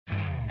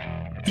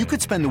You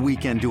could spend the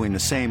weekend doing the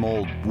same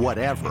old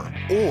whatever,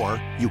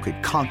 or you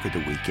could conquer the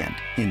weekend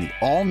in the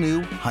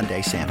all-new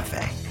Hyundai Santa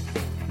Fe.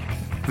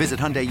 Visit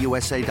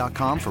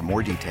HyundaiUSA.com for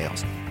more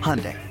details.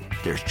 Hyundai,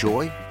 there's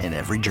joy in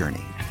every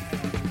journey.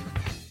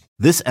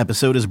 This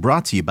episode is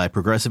brought to you by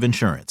Progressive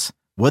Insurance.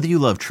 Whether you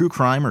love true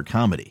crime or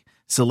comedy,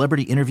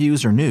 celebrity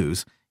interviews or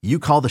news, you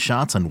call the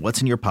shots on what's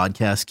in your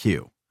podcast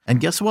queue. And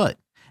guess what?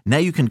 Now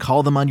you can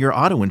call them on your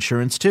auto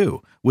insurance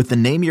too with the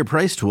Name Your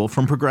Price tool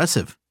from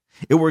Progressive.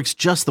 It works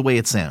just the way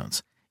it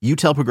sounds. You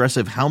tell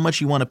Progressive how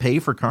much you want to pay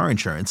for car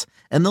insurance,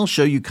 and they'll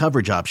show you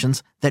coverage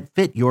options that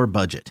fit your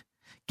budget.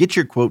 Get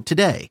your quote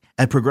today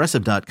at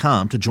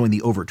Progressive.com to join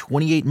the over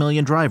 28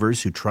 million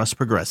drivers who trust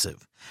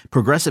Progressive.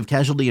 Progressive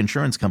Casualty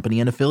Insurance Company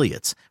and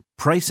Affiliates.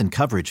 Price and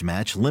coverage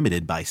match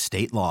limited by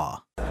state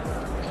law.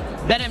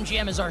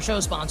 BetMGM is our show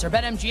sponsor.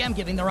 BetMGM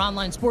giving their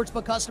online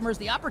sportsbook customers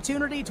the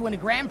opportunity to win a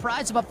grand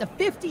prize of up to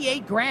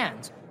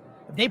 $58,000.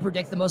 If they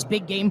predict the most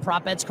big game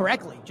prop bets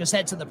correctly, just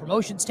head to the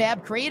promotions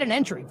tab, create an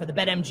entry for the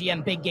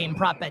BetMGM Big Game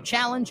Prop Bet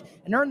Challenge,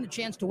 and earn the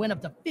chance to win up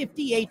to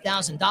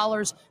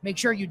 $58,000. Make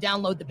sure you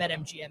download the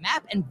BetMGM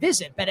app and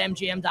visit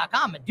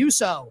BetMGM.com and do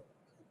so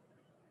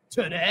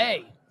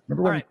today.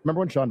 Remember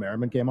when Sean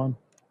Merriman came on?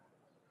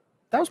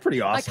 That was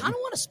pretty awesome. I kind of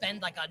want to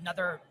spend like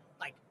another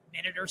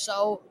minute or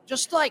so,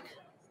 just like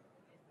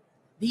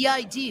the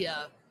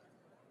idea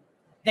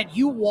that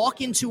you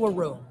walk into a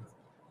room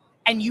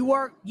and you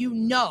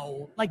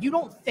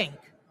don't think,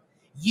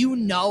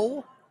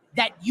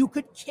 that you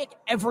could kick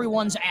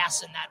everyone's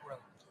ass in that room.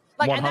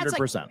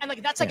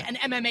 100%. That's like an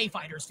MMA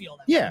fighter's feel.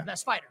 Yeah. The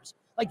best fighters.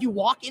 Like you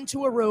walk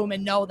into a room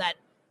and know that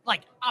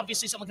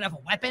obviously someone can have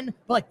a weapon,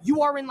 but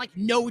you are in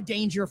no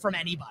danger from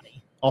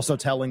anybody. Also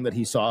telling that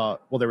he saw,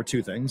 there were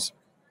two things.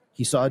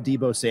 He saw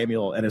Deebo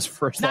Samuel and his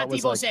first thought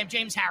was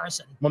James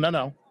Harrison. Well,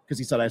 no. Because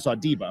he said, I saw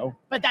Deebo.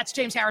 But that's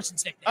James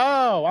Harrison's nickname.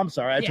 Oh, I'm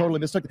sorry. I totally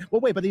mistook. Well,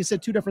 wait, but he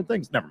said two different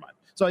things. Never mind.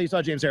 So he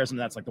saw James Harrison,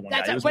 and that's the one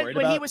guy he was worried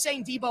about. When he was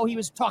saying Deebo, he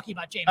was talking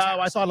about James Harrison.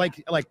 Oh, I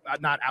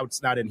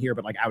thought not in here,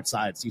 but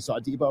outside. So he saw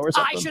Deebo or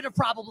something. I should have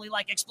probably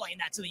explained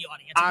that to the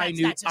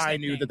audience. I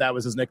knew that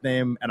was his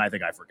nickname, and I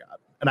think I forgot.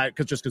 And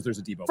because there's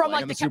a Deebo from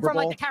in the Super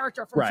Bowl. From the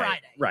character from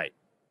Friday. Right.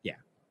 Yeah.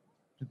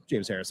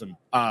 James Harrison.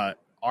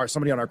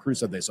 Somebody on our crew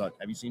said they saw it.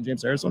 Have you seen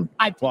James Harrison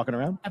walking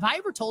around? Have I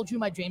ever told you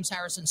my James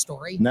Harrison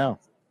story? No.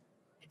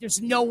 There's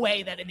no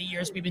way that in the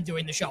years we've been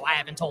doing the show, I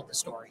haven't told the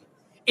story.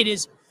 It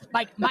is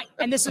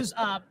and this is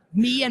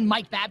me and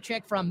Mike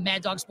Babchick from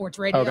Mad Dog Sports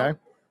Radio. Okay.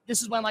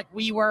 This is when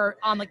we were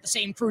on the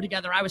same crew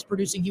together. I was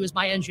producing, he was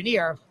my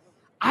engineer.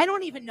 I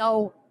don't even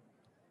know,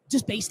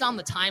 just based on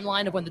the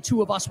timeline of when the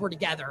two of us were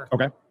together.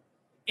 Okay.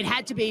 It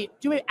had to be,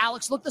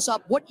 Alex, look this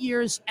up. What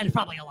years, and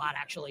probably a lot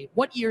actually,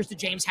 what years did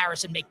James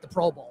Harrison make the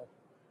Pro Bowl?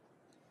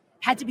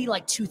 Had to be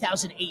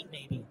 2008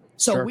 maybe.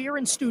 So Sure. We're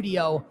in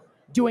studio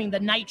doing the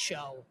night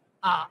show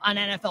on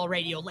NFL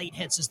Radio. Late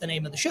Hits is the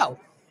name of the show.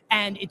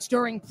 And it's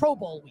during Pro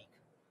Bowl week.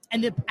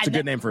 It's a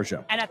good name for a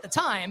show. And at the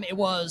time, it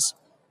was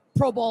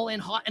Pro Bowl in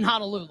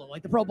Honolulu.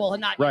 The Pro Bowl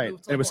had not right.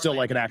 moved. It was still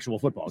an actual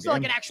football game. Still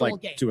an actual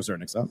game. To a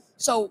certain extent.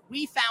 So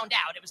we found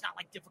out it was not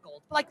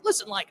difficult. But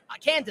listen,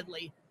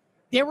 candidly,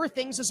 there were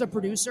things as a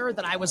producer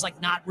that I was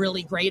not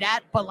really great at.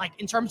 But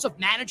in terms of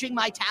managing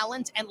my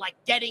talent and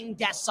getting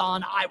guests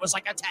on, I was a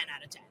 10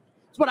 out of 10.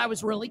 It's what I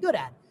was really good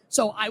at.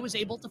 So I was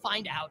able to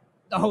find out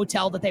the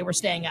hotel that they were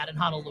staying at in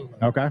Honolulu.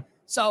 Okay.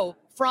 So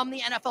from the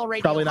NFL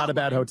radio, probably not a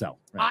bad hotel.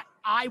 Right.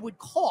 I would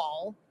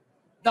call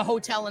the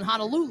hotel in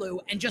Honolulu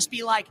and just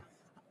be like,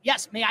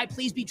 yes, may I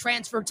please be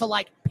transferred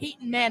to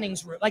Peyton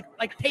Manning's room,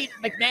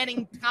 Peyton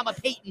McManning,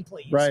 Peyton,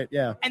 please. Right.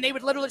 Yeah. And they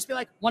would literally just be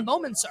like, one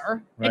moment,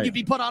 sir, right. and you'd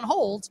be put on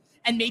hold,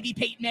 and maybe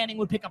Peyton Manning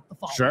would pick up the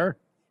phone. Sure.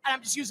 And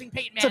I'm just using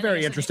Peyton Manning. It's a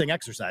very interesting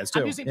exercise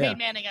too. I'm using Peyton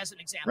Manning as an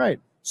example. Right.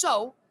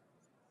 So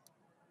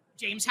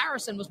James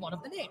Harrison was one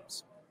of the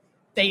names.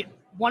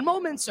 One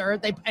moment, sir.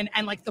 And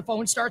the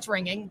phone starts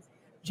ringing.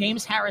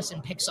 James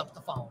Harrison picks up the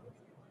phone.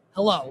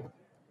 Hello.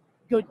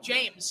 Good,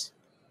 James.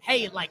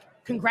 Hey,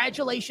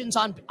 congratulations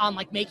on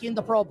making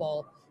the Pro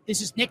Bowl.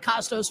 This is Nick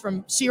Costos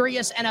from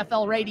Sirius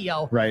NFL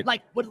Radio. Right.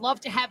 Would love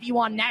to have you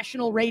on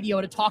national radio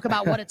to talk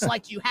about what it's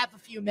like. You have a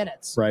few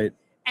minutes. Right.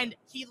 And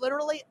he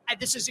literally,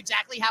 this is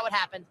exactly how it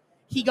happened.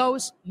 He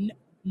goes,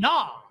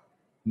 nah.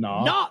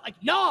 No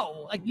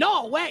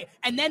way.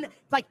 And then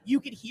you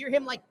could hear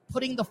him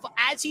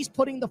as he's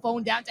putting the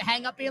phone down to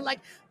hang up, being like,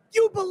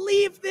 you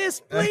believe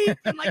this, please?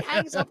 And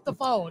hangs up the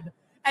phone.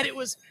 And it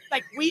was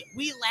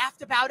we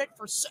laughed about it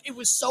it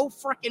was so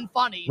freaking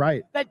funny.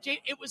 Right. That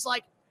it was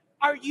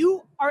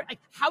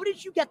how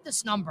did you get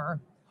this number?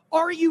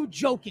 Are you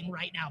joking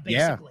right now?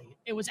 Basically,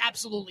 It was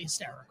absolutely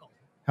hysterical.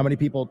 How many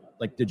people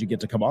did you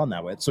get to come on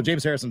that with? So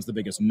James Harrison's the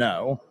biggest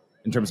no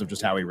in terms of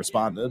just how he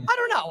responded. I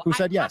don't know. Who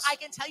said yes? I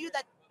can tell you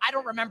that I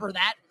don't remember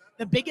that.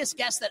 The biggest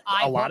guest that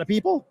a lot of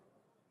people.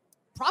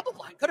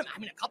 Probably. A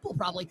couple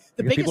probably.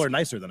 People are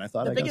nicer than I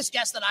thought. The biggest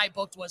guest that I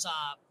booked was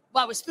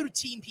it was through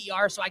Team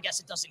PR, so I guess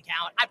it doesn't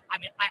count.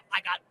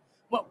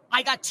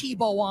 I got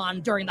Tebow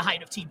on during the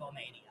height of Tebow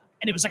Mania,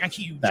 and it was a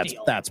huge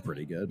deal. That's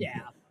pretty good. Yeah.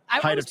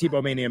 Height of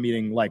Tebow Mania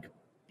meaning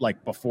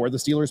like before the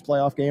Steelers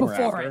playoff game or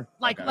Before after?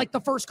 it, like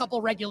the first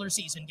couple regular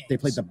season games. They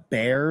played the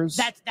Bears.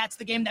 That's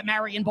the game that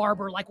Marion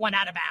Barber like went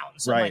out of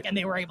bounds, right? And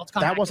they were able to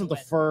come back. That wasn't the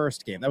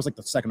first game. That was like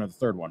the second or the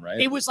third one,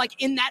 right? It was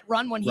like in that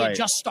run when he had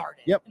just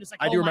started. Yep, and it's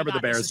like, I do remember God,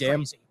 the Bears game.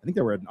 crazy. I think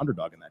they were an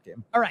underdog in that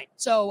game. All right,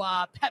 so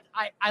Pep,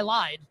 I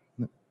lied.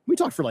 We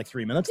talked for like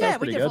 3 minutes. Yeah, that was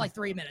pretty we did good. for like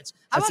 3 minutes.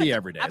 I see you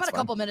every day. How about a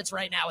couple minutes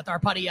right now with our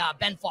buddy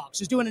Ben Fawkes,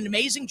 who's doing an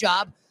amazing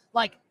job,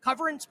 like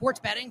covering sports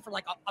betting for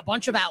like a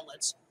bunch of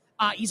outlets.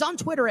 He's on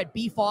Twitter at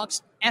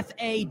bfawkes,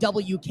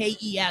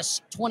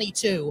 FAWKES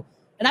 22.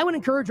 And I would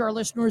encourage our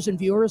listeners and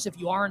viewers, if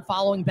you aren't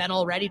following Ben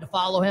already, to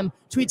follow him.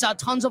 Tweets out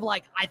tons of,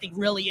 like, I think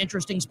really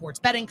interesting sports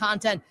betting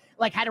content.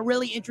 Like, had a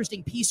really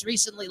interesting piece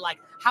recently, like,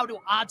 how do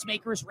odds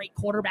makers rate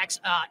quarterbacks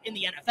in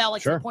the NFL?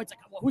 Like, sure. Points, like,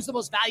 well, who's the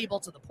most valuable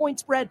to the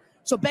point spread?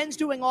 So Ben's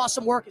doing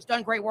awesome work. Has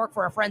done great work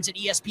for our friends at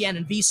ESPN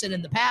and VSiN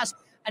in the past.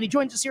 And he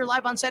joins us here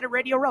live on set at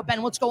Radio Row.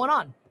 Ben, what's going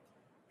on?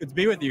 Good to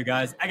be with you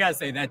guys. I got to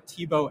say, that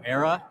Tebow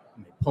era, let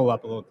me pull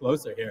up a little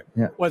closer here,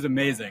 was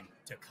amazing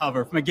to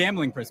cover from a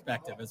gambling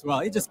perspective as well.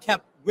 He just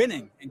kept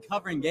winning and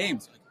covering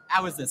games. Like,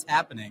 how is this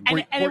happening?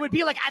 And it would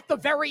be like at the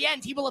very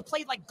end, he will have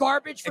played like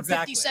garbage for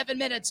 57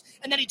 minutes,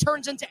 and then he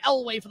turns into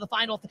Elway for the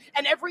final.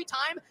 And every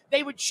time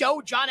they would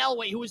show John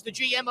Elway, who was the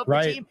GM of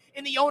the team,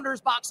 in the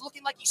owner's box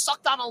looking like he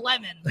sucked on a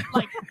lemon.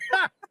 Like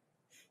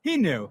he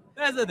knew.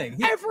 That's the thing.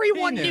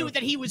 Everyone knew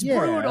that he was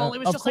brutal. It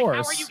was just course.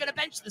 like, how are you going to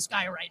bench this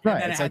guy right now?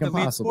 And then it's it had like to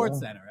leave impossible.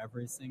 SportsCenter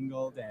every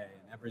single day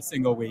and every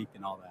single week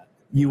and all that.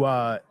 You,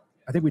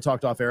 I think we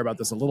talked off air about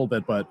this a little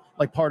bit, but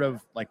like part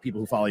of like people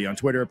who follow you on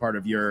Twitter, part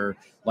of your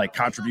like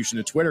contribution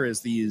to Twitter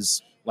is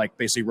these like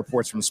basically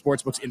reports from the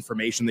sports books,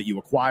 information that you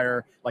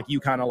acquire. Like you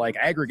kind of like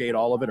aggregate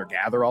all of it or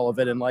gather all of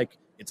it, and like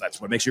that's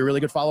what makes you a really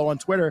good follow on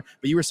Twitter.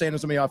 But you were saying to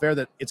somebody off air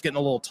that it's getting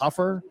a little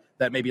tougher.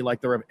 That maybe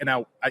like and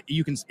now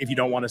you can, if you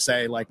don't want to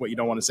say like what you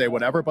don't want to say,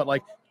 whatever. But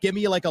like give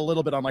me like a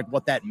little bit on like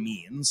what that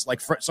means, like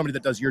for somebody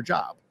that does your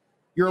job.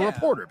 You're a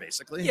reporter,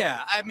 basically.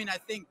 Yeah, I mean, I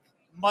think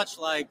much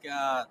like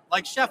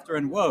Schefter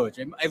and Woj,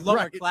 a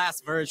lower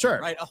class version,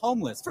 right? A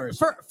homeless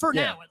version. For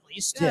now, at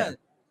least. Yeah.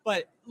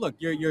 But look,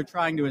 you're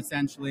trying to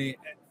essentially,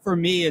 for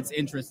me, it's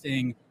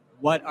interesting.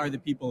 What are the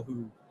people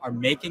who are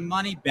making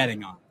money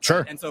betting on?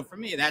 Sure. And so for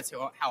me, that's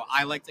how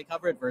I like to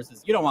cover it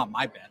versus you don't want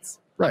my bets.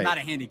 Right. I'm not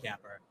a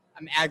handicapper.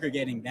 I'm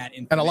aggregating that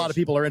information. And a lot of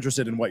people are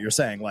interested in what you're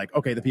saying. Like,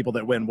 okay, the people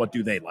that win, what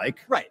do they like?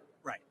 Right.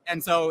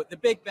 And so the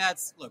big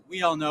bets, look,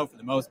 we all know for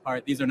the most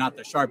part, these are not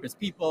the sharpest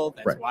people.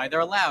 That's why they're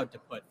allowed to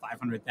put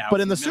 $500,000. But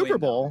in the Super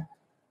Bowl.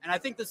 And I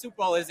think the Super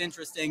Bowl is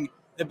interesting.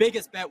 The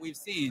biggest bet we've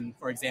seen,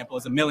 for example,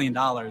 is $1 million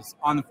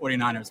on the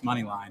 49ers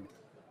money line.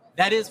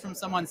 That is from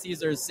someone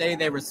Caesars say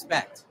they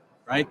respect,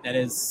 right? That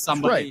is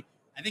somebody,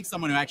 I think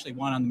someone who actually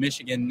won on the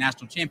Michigan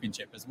national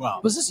championship as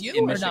well. Was this you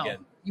in or Michigan.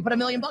 no? You put $1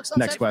 million on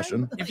Next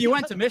question. If you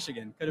went to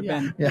Michigan, could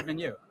have been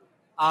you.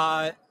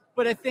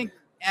 But I think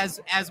as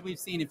we've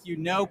seen, if you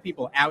know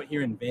people out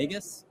here in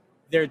Vegas,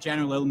 they're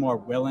generally a little more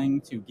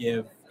willing to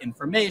give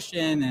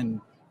information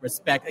and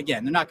respect.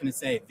 Again, they're not going to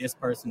say this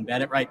person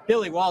bet it right.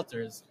 Billy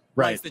Walters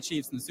likes the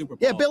Chiefs in the Super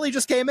Bowl. Yeah, Billy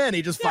just came in.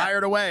 He just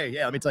fired away.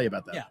 Yeah, let me tell you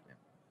about that. Yeah.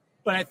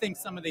 But I think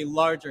some of the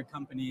larger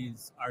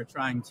companies are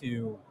trying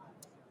to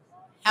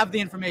have the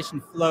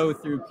information flow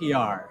through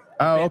PR.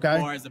 Oh, okay.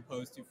 More as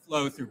opposed to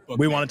flow through book.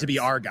 We want it to be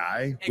our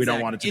guy. Exactly. We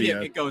don't want it to be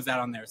it goes out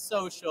on their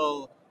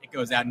social. It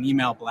goes out in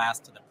email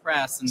blast to the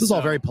press. And this is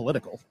all very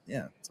political.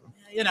 Yeah.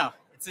 You know,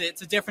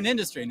 it's a different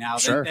industry now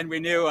than we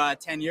knew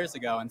 10 years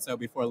ago, and so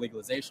before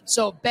legalization.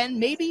 So, Ben,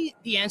 maybe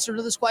the answer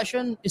to this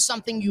question is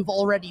something you've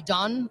already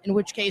done, in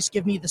which case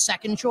give me the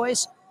second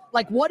choice.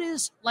 Like, what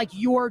is, like,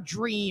 your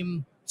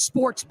dream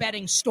sports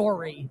betting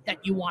story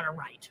that you want to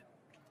write?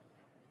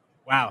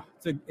 Wow,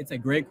 it's a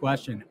great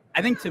question.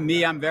 I think to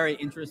me, I'm very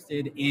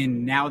interested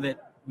in, now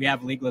that we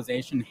have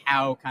legalization,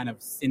 how kind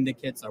of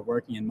syndicates are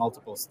working in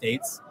multiple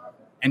states.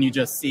 And you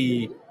just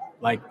see,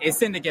 like, a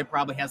syndicate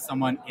probably has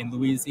someone in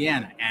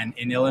Louisiana and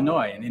in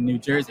Illinois and in New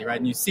Jersey, right?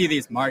 And you see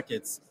these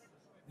markets,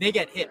 they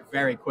get hit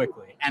very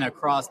quickly and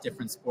across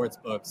different sports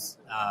books.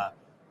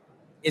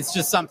 It's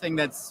just something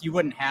you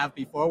wouldn't have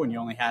before when you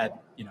only had,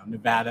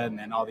 Nevada and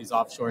then all these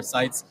offshore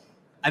sites.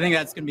 I think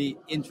that's going to be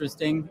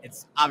interesting.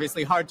 It's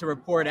obviously hard to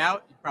report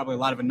out. Probably a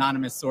lot of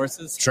anonymous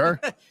sources. Sure.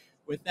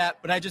 With that.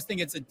 But I just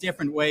think it's a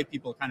different way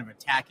people kind of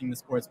attacking the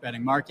sports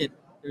betting market.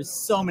 There's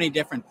so many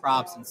different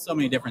props and so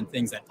many different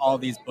things at all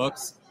these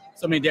books,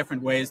 so many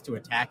different ways to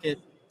attack it.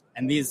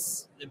 And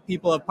these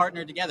people have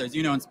partnered together. As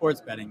you know, in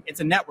sports betting, it's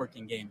a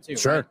networking game too.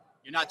 Sure. Right?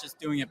 You're not just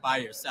doing it by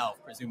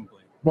yourself,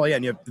 presumably. Well, yeah,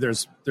 and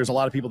there's a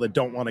lot of people that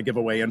don't want to give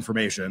away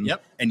information.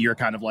 Yep. And you're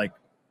kind of like,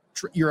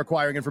 you're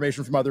acquiring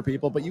information from other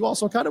people, but you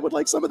also kind of would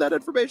like some of that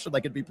information.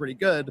 Like, it'd be pretty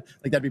good.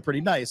 Like, that'd be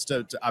pretty nice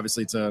to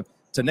obviously to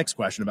Nick's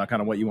question about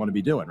kind of what you want to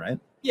be doing, right?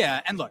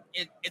 Yeah, and look,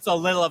 it's a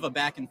little of a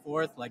back and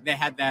forth. Like, they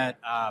had that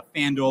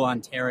FanDuel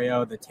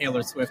Ontario, the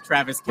Taylor Swift,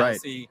 Travis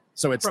Kelce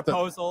So it's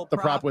proposal. The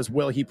prop was,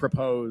 will he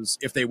propose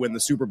if they win the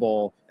Super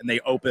Bowl? And they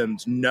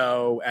opened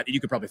no.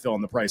 You could probably fill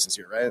in the prices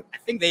here, right? I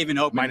think they even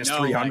opened minus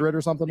 300 or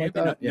something like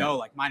that. No,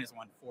 like minus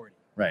 140.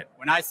 Right.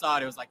 When I saw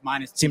it, it was like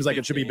minus. Seems like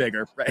it should be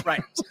bigger. Right.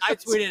 Right. I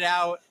tweeted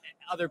out.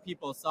 Other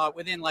people saw it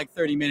within like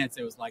 30 minutes.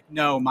 It was like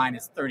no,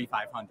 minus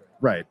 3,500.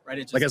 Right. Right.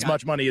 It just like as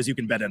much money as you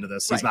can bet into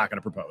this, he's not going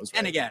to propose. Right?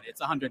 And again, it's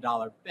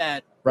 $100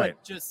 bet. Right.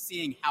 But just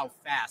seeing how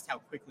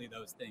quickly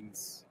those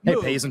things. Hey,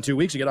 move. pays in 2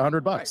 weeks, you get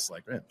 $100. Right.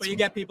 Like, but you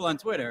get people on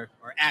Twitter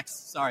or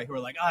X, who are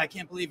like, oh, I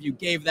can't believe you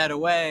gave that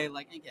away.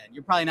 Like again,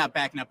 you're probably not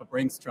backing up a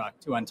Brinks truck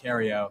to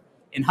Ontario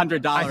in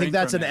 $100. I think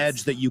that's an increments.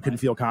 edge that you can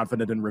feel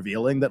confident in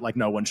revealing that like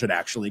no one should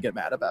actually get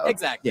mad about.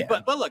 Exactly.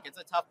 Yeah. But look, it's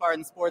a tough part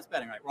in sports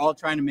betting, right? We're all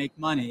trying to make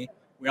money.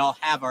 We all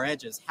have our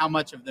edges. How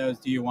much of those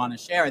do you want to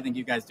share? I think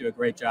you guys do a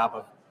great job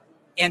of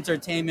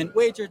entertainment,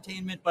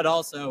 wagertainment, but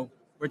also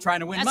we're trying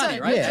to win money,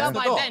 right? Good job That's the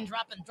by goal. Ben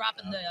dropping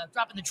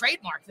the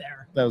trademark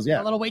there. That was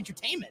A little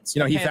wagertainment.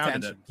 You know, he Pay founded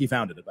attention. it. He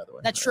founded it, by the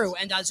way. That's true,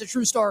 and it's a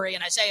true story,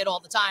 and I say it all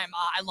the time.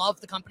 I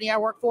love the company I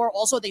work for.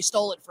 Also, they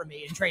stole it from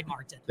me and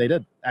trademarked it. They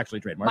did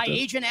actually trademark My it.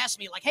 agent asked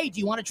me, like, hey, do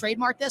you want to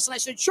trademark this? And I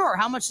said, sure.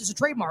 How much does a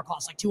trademark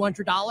cost? Like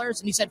 $200?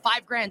 And he said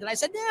 $5,000. And I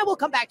said, nah, we'll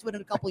come back to it in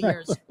a couple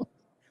years.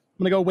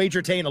 I'm going to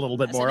go wagertain a little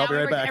bit more. I'll be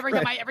right back. Every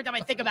time I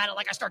think about it,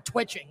 like I start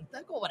twitching.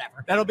 Like, oh,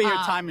 whatever. That'll be your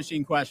time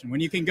machine question. When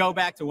you can go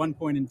back to one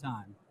point in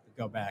time,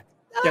 go back.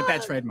 Get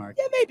that trademark.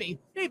 Yeah,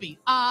 maybe.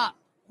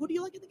 Who do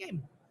you like in the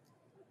game?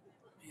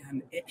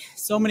 Man,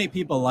 so many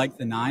people like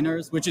the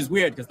Niners, which is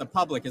weird because the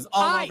public is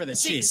all over the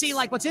Chiefs. See,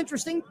 like what's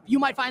interesting, you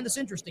might find this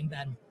interesting,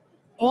 Ben.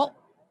 Well,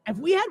 if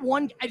we had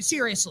one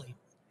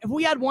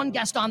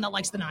guest on that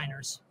likes the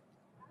Niners.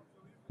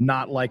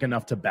 Not like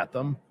enough to bet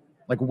them.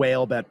 Like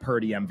whale bet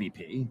Purdy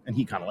MVP, and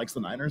he kind of likes the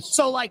Niners.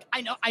 So, like,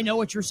 I know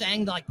what you're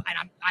saying. Like,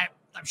 I'm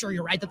sure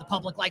you're right that the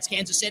public likes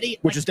Kansas City,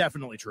 Which is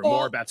definitely true.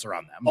 More bets are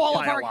on them. All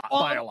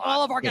by a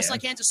lot. Of our guests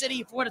like Kansas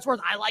City. For what it's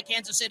worth, I like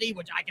Kansas City,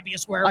 which I can be a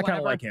square. I kind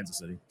of like Kansas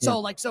City.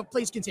 So, so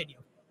please continue.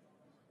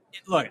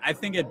 Look, I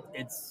think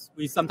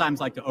we sometimes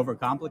like to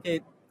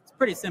overcomplicate. It's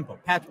pretty simple.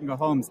 Patrick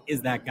Mahomes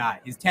is that guy.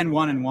 He's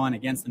 10-1-1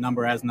 against the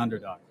number as an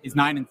underdog. He's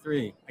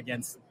 9-3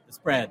 against the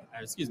spread.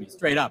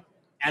 Straight up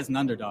as an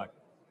underdog.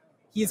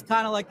 He's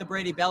kind of like the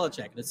Brady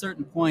Belichick. At a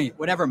certain point,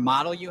 whatever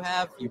model you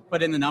have, you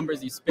put in the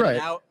numbers, you spit it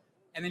out,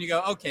 and then you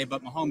go, okay,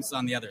 but Mahomes is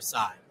on the other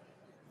side.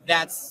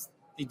 That's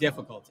the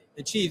difficulty.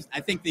 The Chiefs, I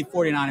think the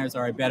 49ers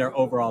are a better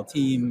overall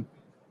team,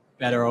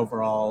 better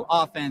overall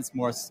offense,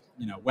 more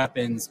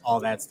weapons, all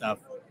that stuff.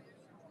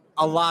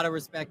 A lot of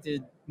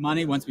respected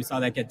money once we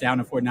saw that get down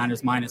to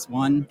 49ers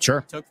 -1.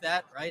 Sure. Took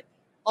that, right?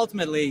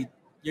 Ultimately,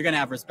 you're going to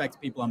have respect to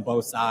people on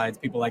both sides,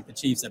 people like the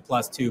Chiefs at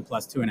 +2,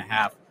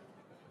 +2.5.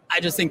 I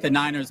just think the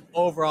Niners,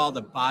 overall,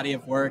 the body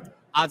of work,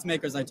 odds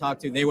makers I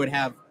talked to, they would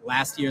have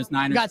last year's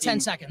Niners You got team 10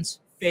 seconds.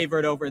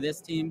 favored over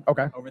this team.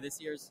 Okay. Over this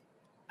year's.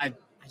 I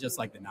just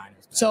like the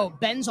Niners better. So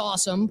Ben's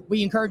awesome.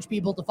 We encourage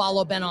people to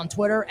follow Ben on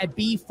Twitter at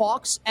BFawkes,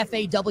 Fawkes,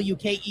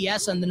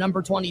 and the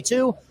number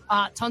 22.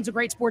 Tons of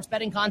great sports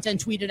betting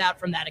content tweeted out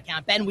from that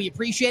account. Ben, we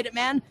appreciate it,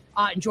 man.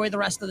 Enjoy the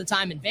rest of the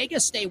time in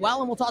Vegas. Stay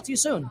well, and we'll talk to you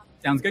soon.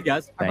 Sounds good,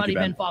 guys. Our buddy you,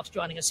 Ben. Ben Fawkes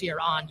joining us here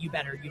on You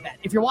Better You Bet.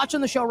 If you're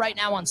watching the show right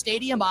now on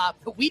Stadium,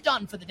 we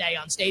done for the day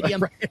on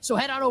Stadium. Right. So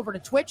head on over to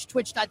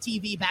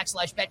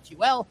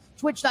twitch.tv/BetQL,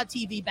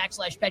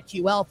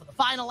 twitch.tv/BetQL for the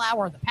final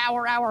hour, the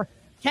power hour.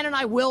 Ken and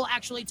I will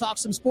actually talk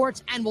some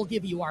sports, and we'll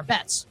give you our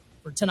bets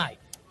for tonight.